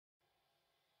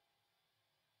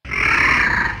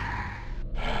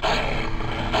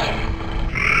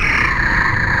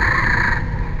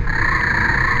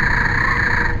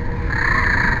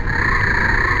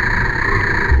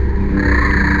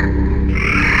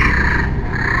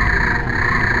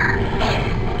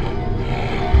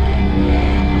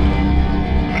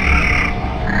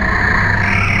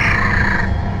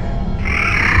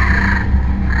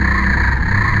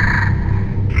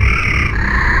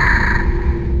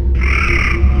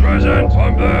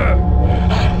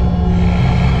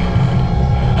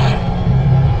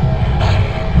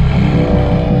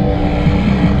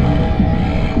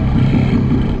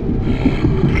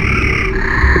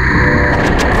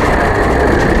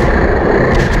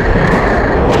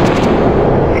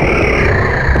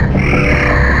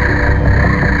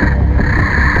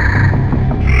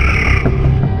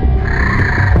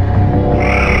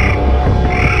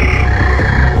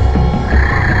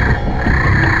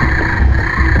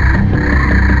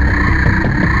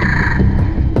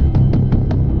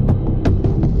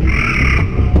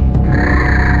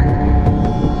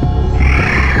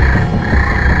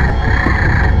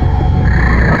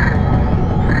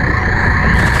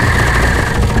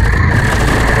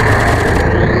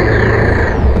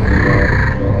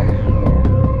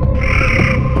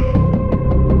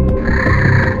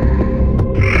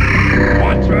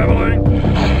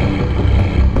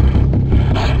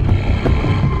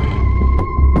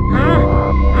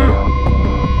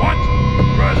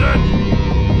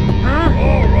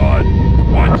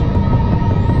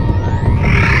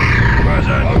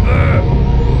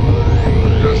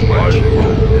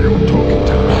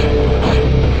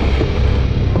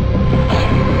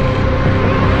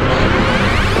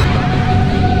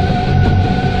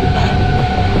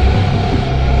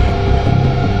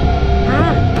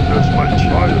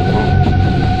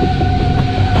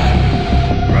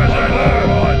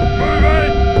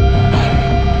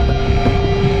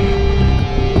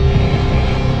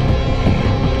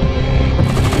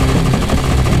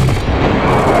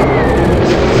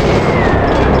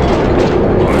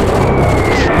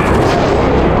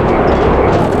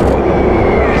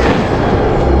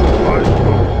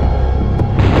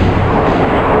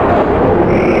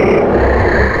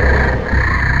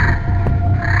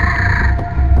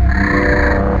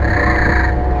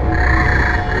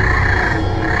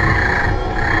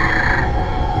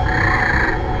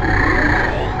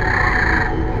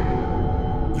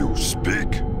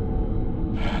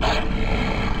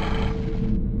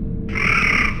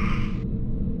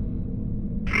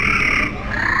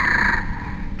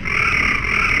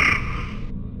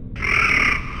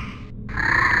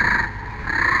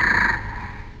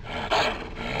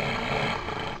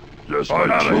Yes,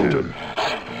 my children.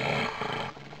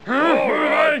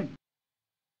 Moving!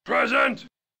 Present!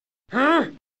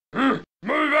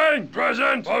 Moving!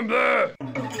 Present! I'm there!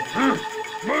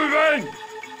 Moving!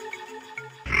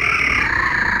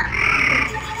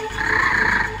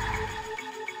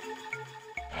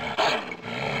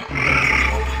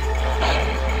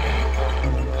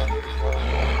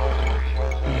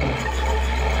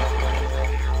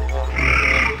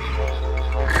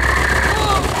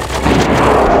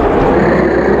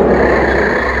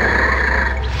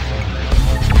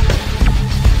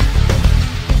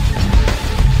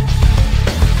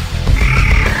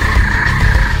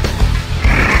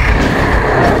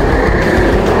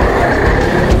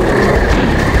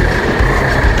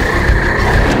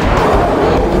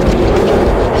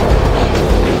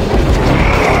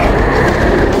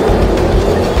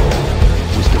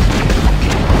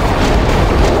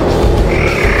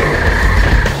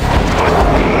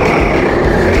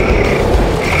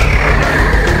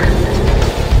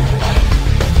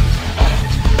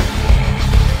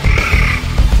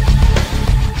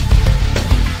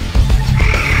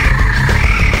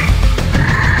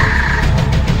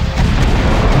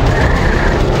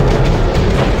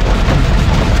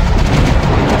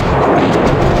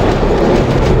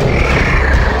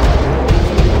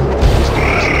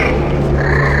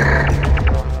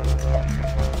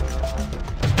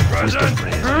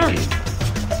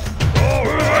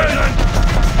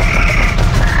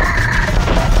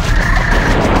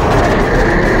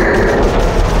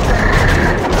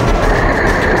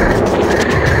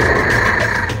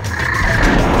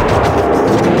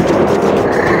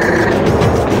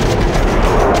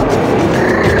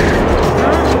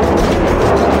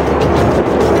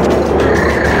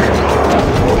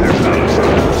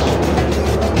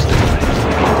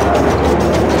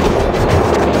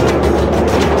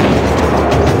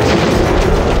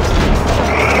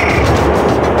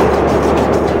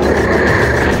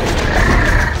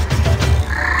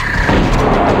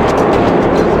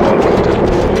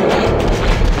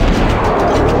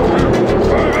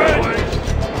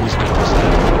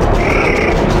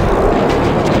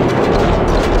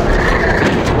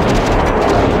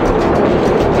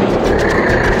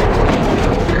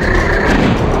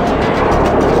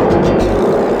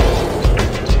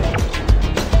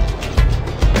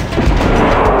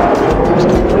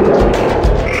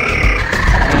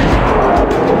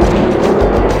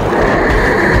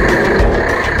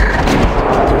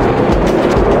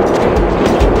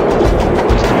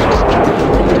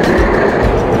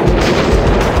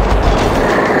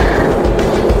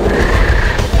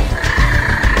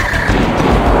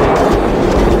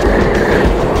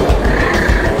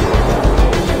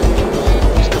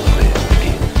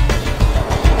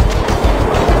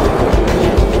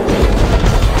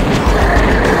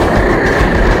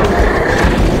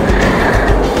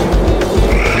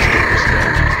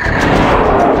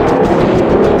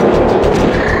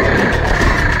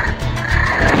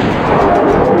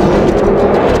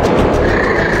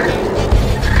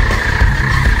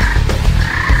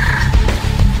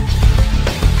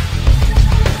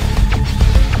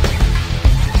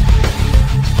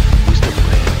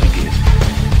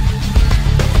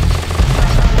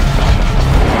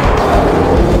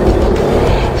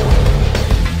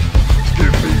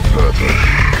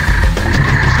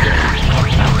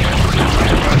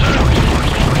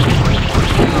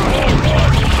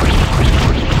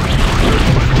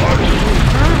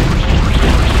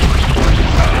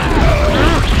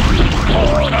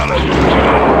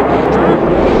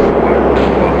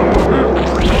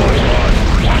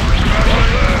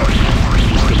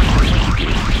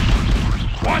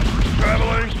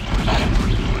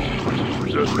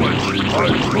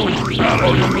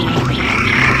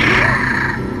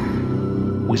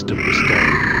 Wisdom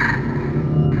restored.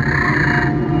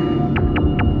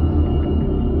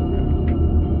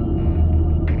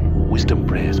 Wisdom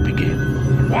prayers begin.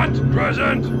 What?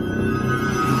 Present?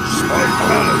 My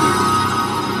palate.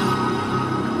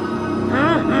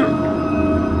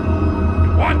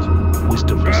 What?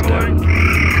 Wisdom restored.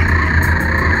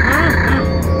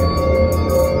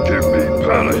 Give me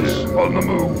palace on the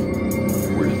move.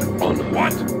 With honor.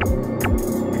 What?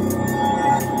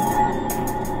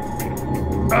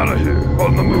 Out of here.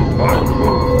 On the move. On the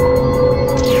move.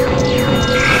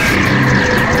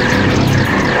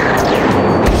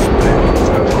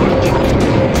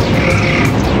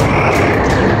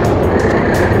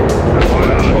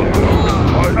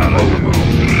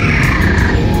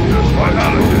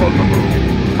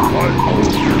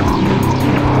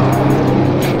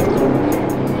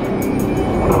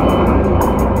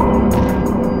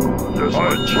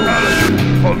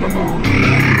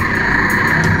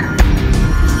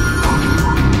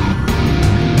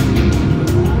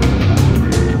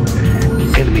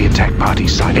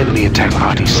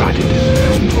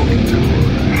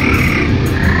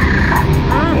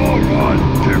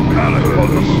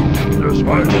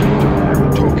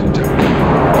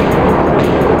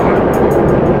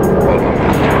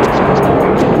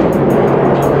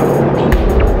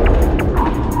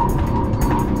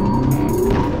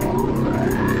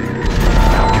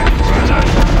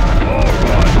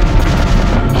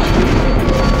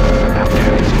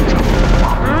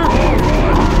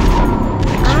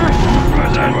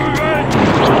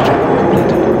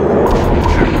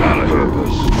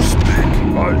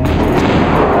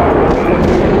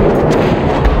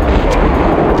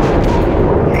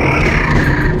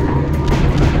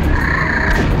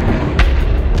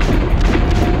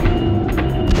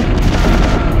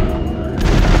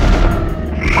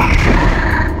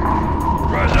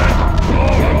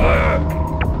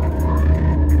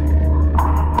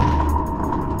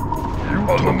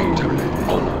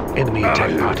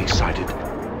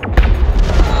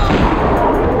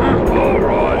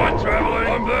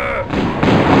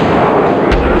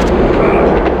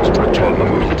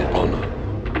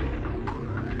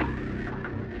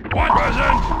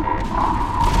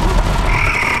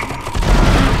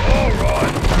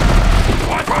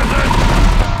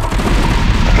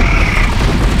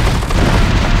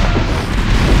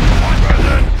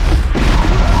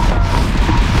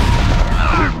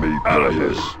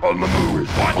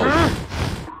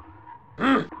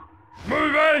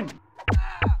 Moving!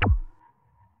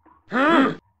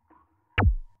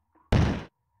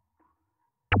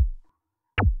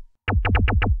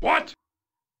 What?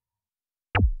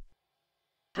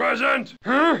 Present!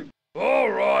 All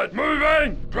right,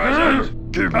 moving!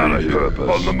 Present! Give me purpose.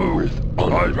 On the move.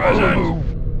 I'm present. On the move.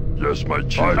 Yes, my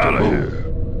chief. Out of here.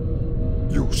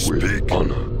 You speak.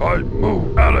 Honor. I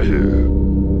move. Out of here.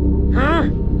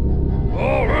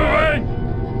 All right.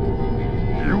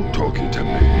 You talking to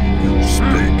me? You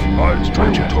speak. I'm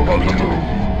Stranger, talking to me.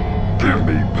 Give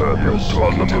me purpose.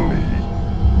 On the move.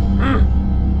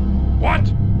 What?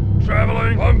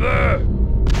 Traveling. I'm there.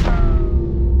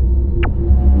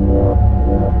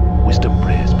 Wisdom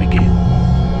prayers begin.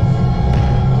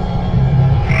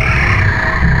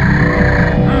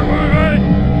 Moving.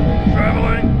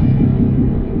 Traveling.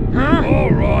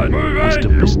 All right. Moving.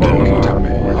 Wisdom You bestowed. talking to me?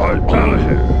 I'm out of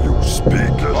here. You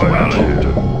speak. Yes, I'm out of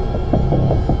here.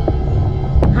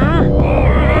 All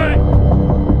right.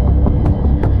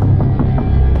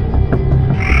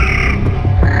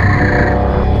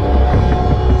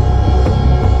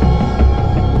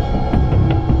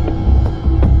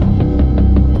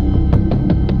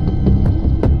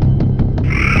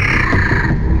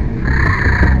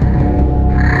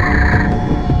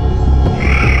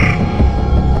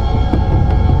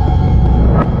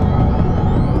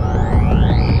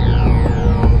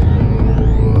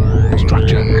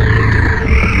 Structure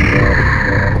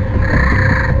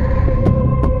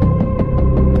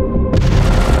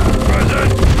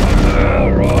Present.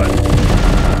 All right.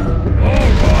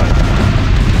 All right.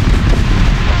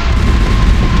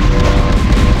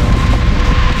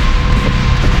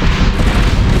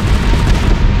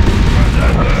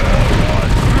 Present. All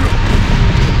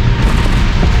right.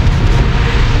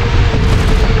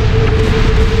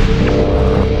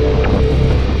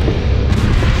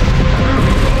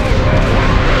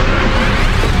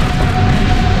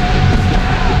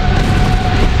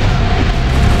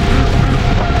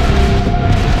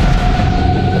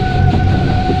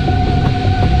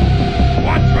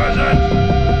 What present?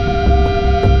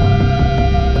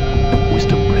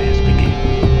 wisdom prayers begin.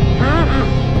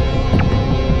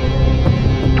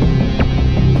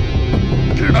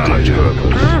 Give me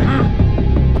purpose.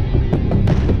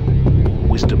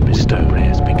 Wisdom bestowed.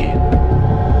 Prayers begin.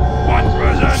 What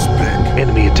present? Speak.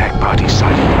 Enemy attack party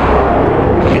sighted.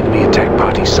 Enemy attack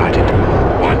party sighted.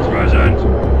 What present?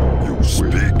 You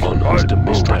speak. On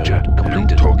Wisdom structure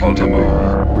completed. Talking to me.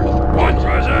 What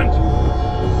present?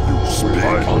 You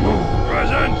speak. On the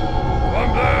present.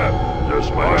 I'm there. Yes,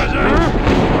 my present.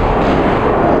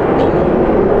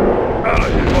 Out of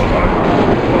here.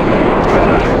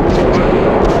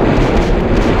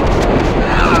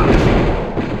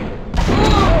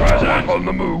 Present. On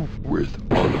the move with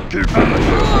honor. Give me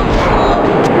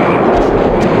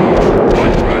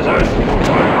what present?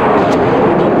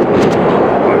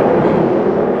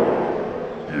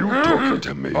 You talking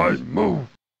to me? I move.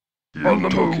 You on the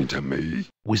talking move. To me?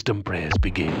 Wisdom prayers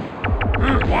begin.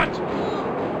 What?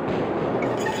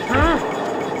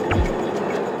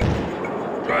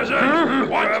 Present?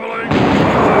 What? Traveling?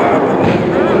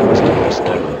 Wisdom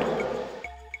bestowed.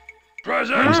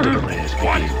 Present? Wisdom prayers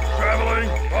What? begin. Traveling?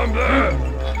 I'm there.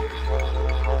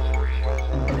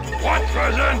 What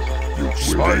present? You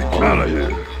speak out of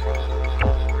here.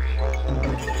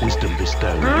 Wisdom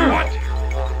bestowed. What?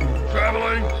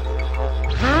 Traveling?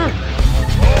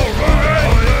 All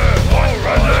right. All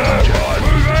right.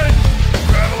 Moving.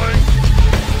 Traveling.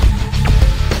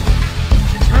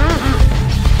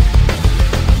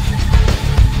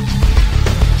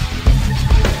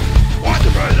 What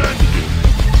present?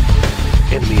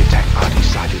 Enemy attack party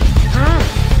sighted.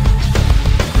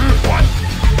 What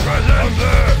present? I'm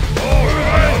there. All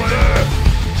right. I'm there.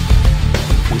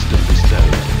 Wisdom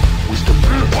bestowed. Wisdom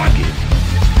prayers begin.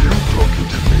 You talking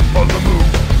to me? On the move.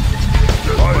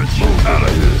 Just my move out of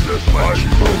here. Just my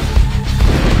move.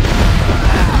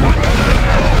 What present?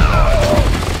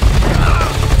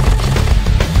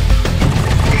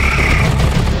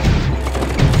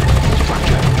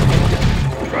 Structure completed.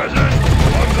 Present.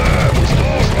 I'm there.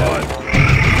 All right.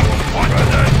 What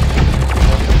present?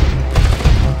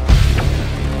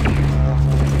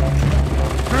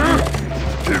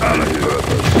 Get out of here.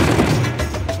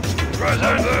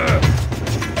 Present there.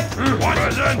 What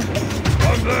present?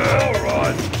 I'm there. All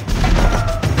right.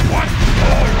 What?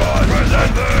 All right.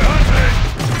 Present there.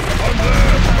 I'm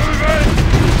there. Moving.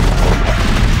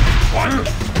 What?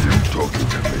 You talking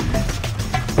to me?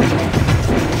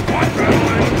 What?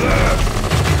 Traveling? I'm there.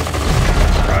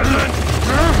 Present.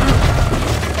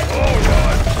 All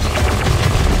right.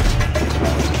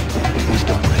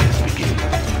 Wisdom prayers begin.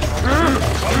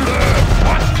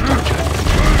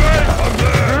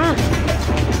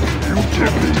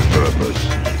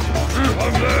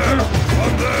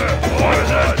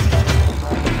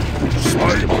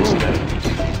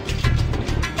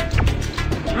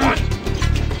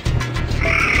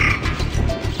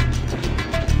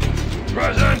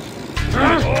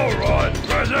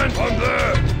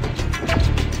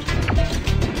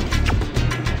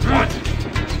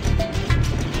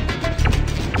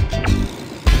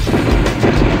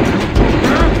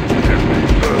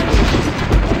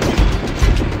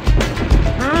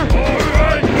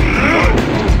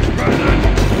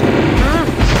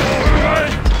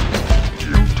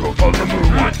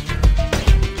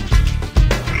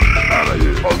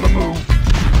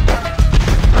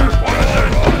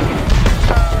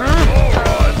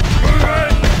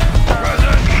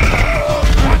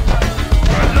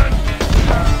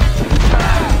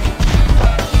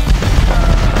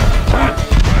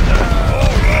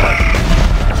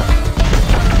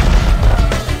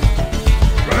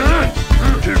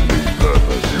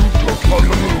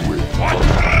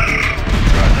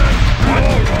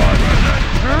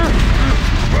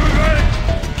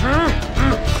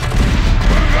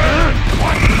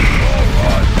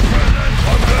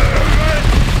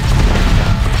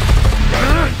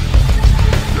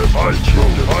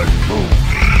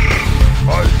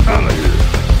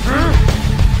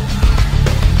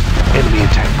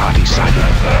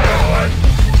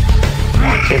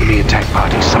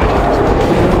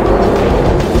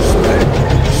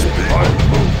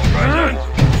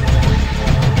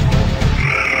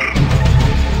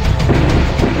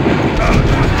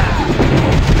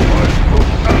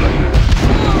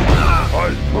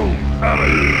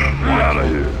 Out of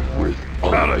here.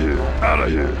 Out of here. Out of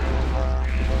here.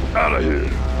 Out of here.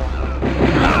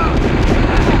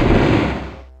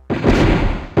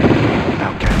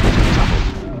 Now get into trouble.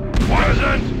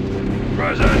 Present.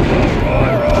 Present.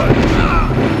 Right.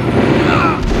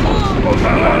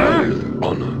 Out of here.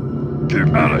 Honor.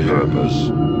 Keep out of here. Purpose.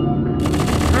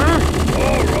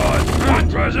 All right. One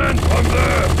present. I'm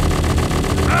there.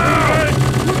 Out.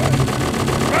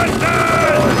 Present.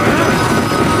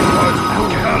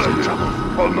 Out of here.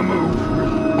 On the move.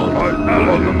 Right. Out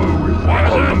on the move. On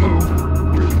the move.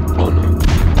 With honor.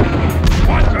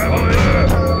 One travel there.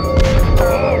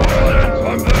 All right.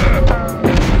 I'm there.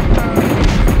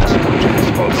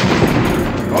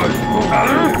 Right. Out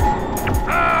of here.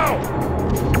 Ow!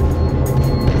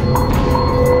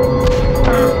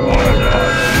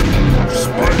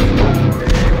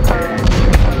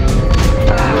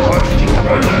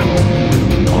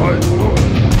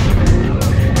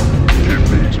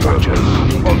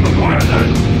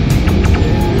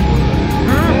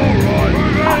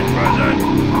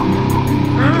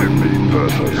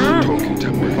 Talking to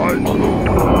me.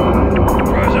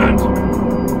 Present.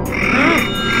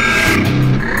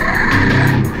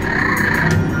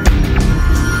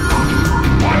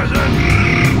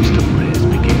 Wisdom prayers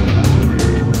begin.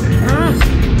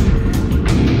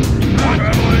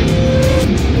 Traveling.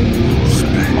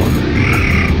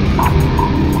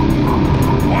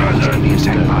 Enemy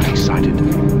attack party sighted.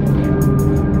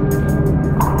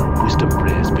 Wisdom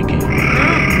prayers begin.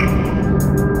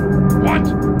 What?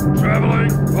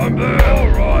 Traveling? I'm there. All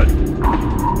right.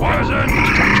 Present.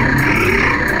 Structure completed.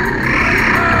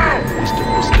 Wisdom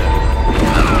bestowed.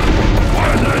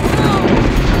 Present.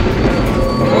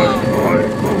 Right.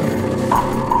 Move.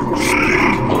 You speak.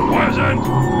 Present.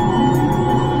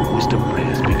 Wisdom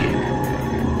prayers begin.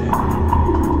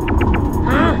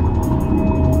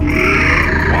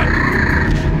 What?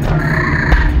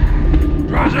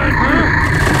 Present.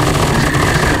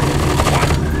 What?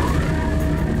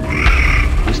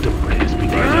 Wisdom prayers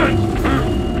begin. Present.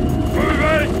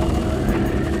 Moving.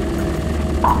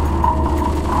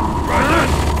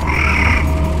 Present.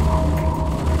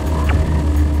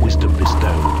 Wisdom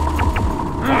bestowed.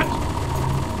 What?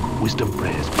 Wisdom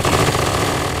prayers begin.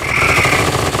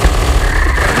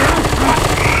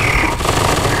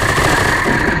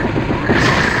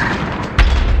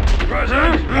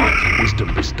 Present. What? Wisdom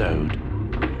bestowed.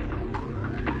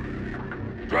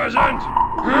 Present.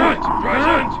 What?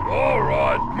 Present. All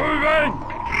right. Moving.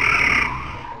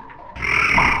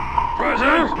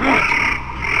 Present. What?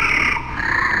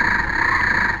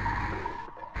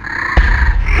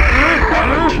 Out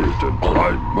of Chieftain.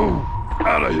 Right. Move.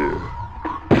 Out of here.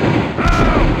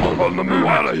 On the move.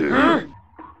 Out of here.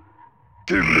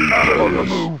 Give me on the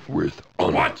move with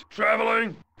honor. What?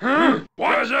 Traveling?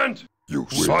 Present. You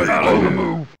speak on the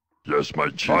move. Yes, my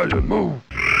chieftain. Move.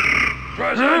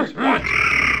 Present. What?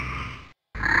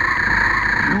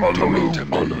 You on the move to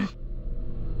honor.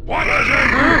 What?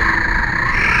 Present.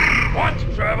 What?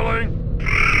 Traveling?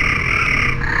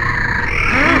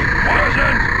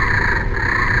 Present.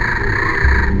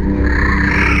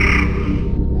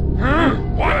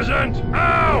 Present.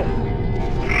 Ow!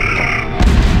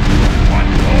 What?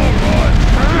 All right.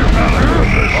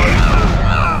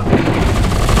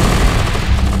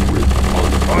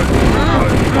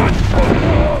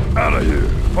 Out of here.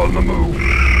 On the move.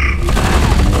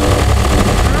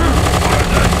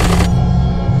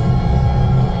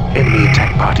 Enemy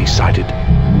attack party sighted.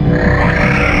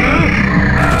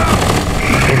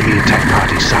 Enemy attack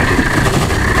party sighted.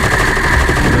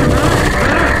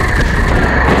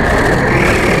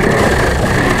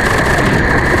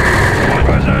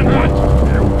 Present. What?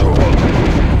 You took on the move.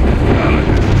 Out of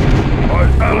here.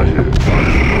 Out of here.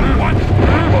 What?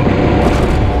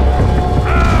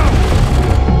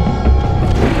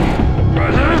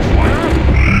 Present. What?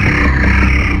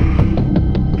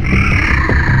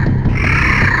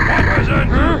 Present.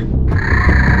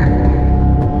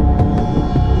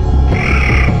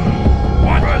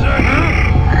 What? Present.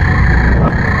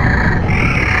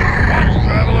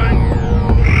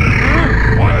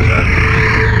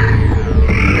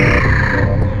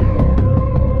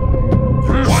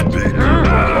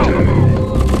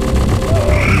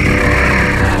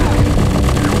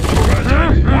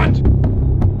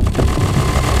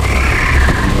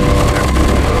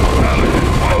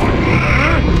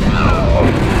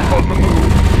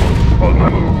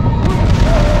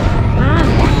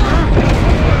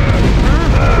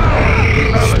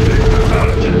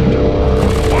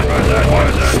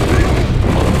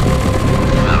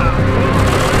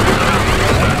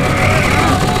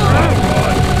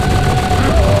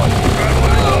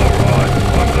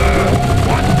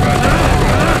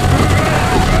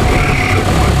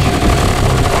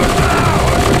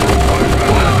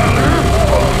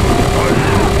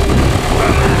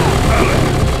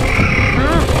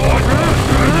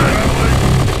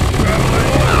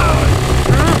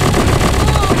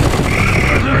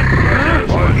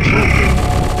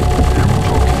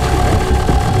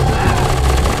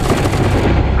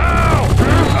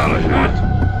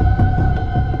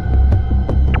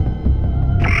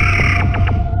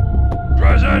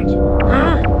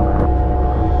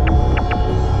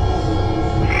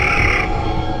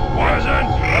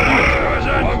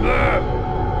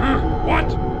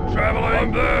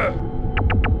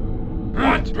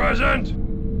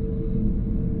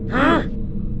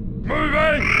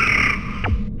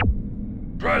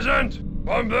 Present.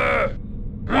 I'm there.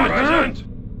 Present.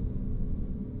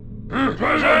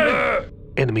 Present.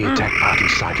 Enemy attack party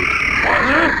sighted.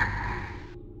 Present.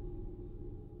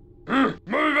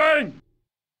 Moving.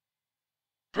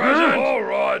 Present. All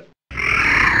right.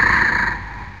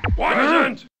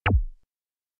 Present.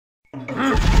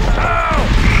 Now.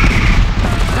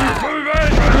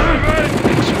 Moving. Moving.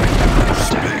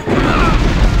 Speak.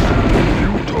 You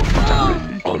talking to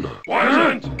me? Honor.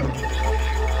 Present.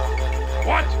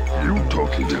 What? You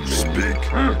talking to me? Speak.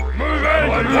 Moving.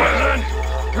 Present.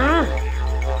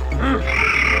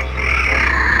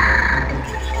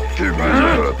 Give me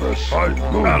purpose. I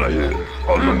move out of here.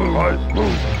 On the move. I move. On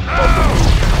the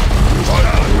move. I move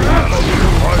out of here. I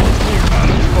move out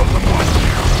of here. On the move. Out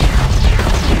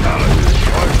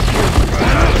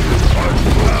of here. I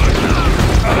move out of here. I move out of here.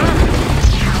 Out of here.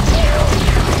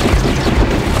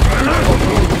 On the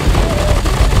move.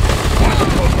 On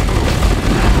the move.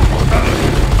 Out of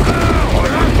here. I move.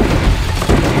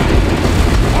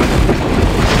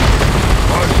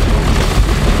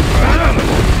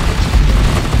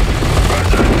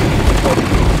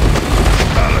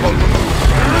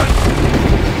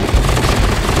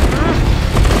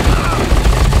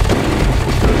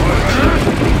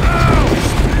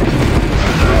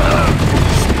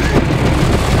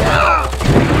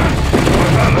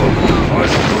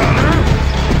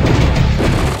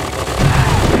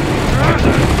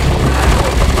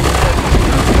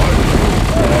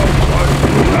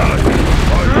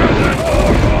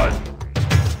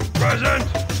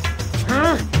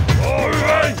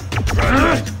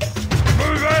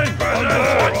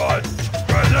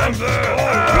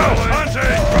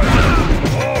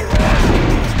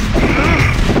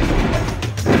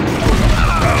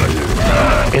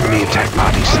 Enemy attack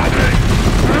party sighted.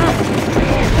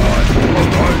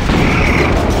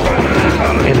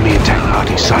 Enemy attack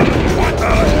party sighted.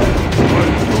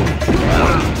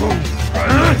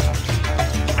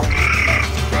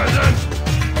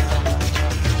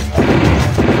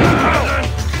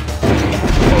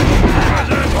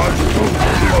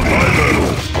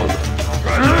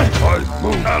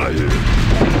 Out of here.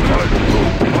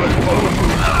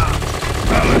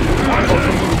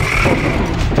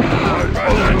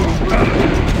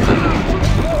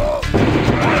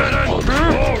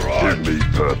 Give me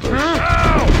purpose.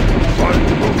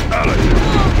 Move out of here.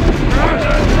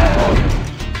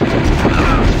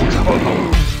 On the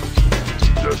move.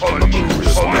 Just on the move.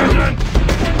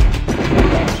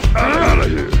 Out of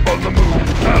here. On the move.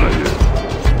 Out of here.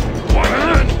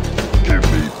 Give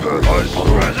me purpose.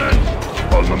 Present.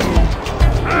 On the move.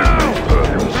 Give me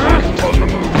purpose. On the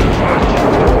move.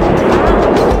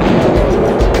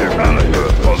 Give me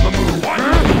purpose. On the move.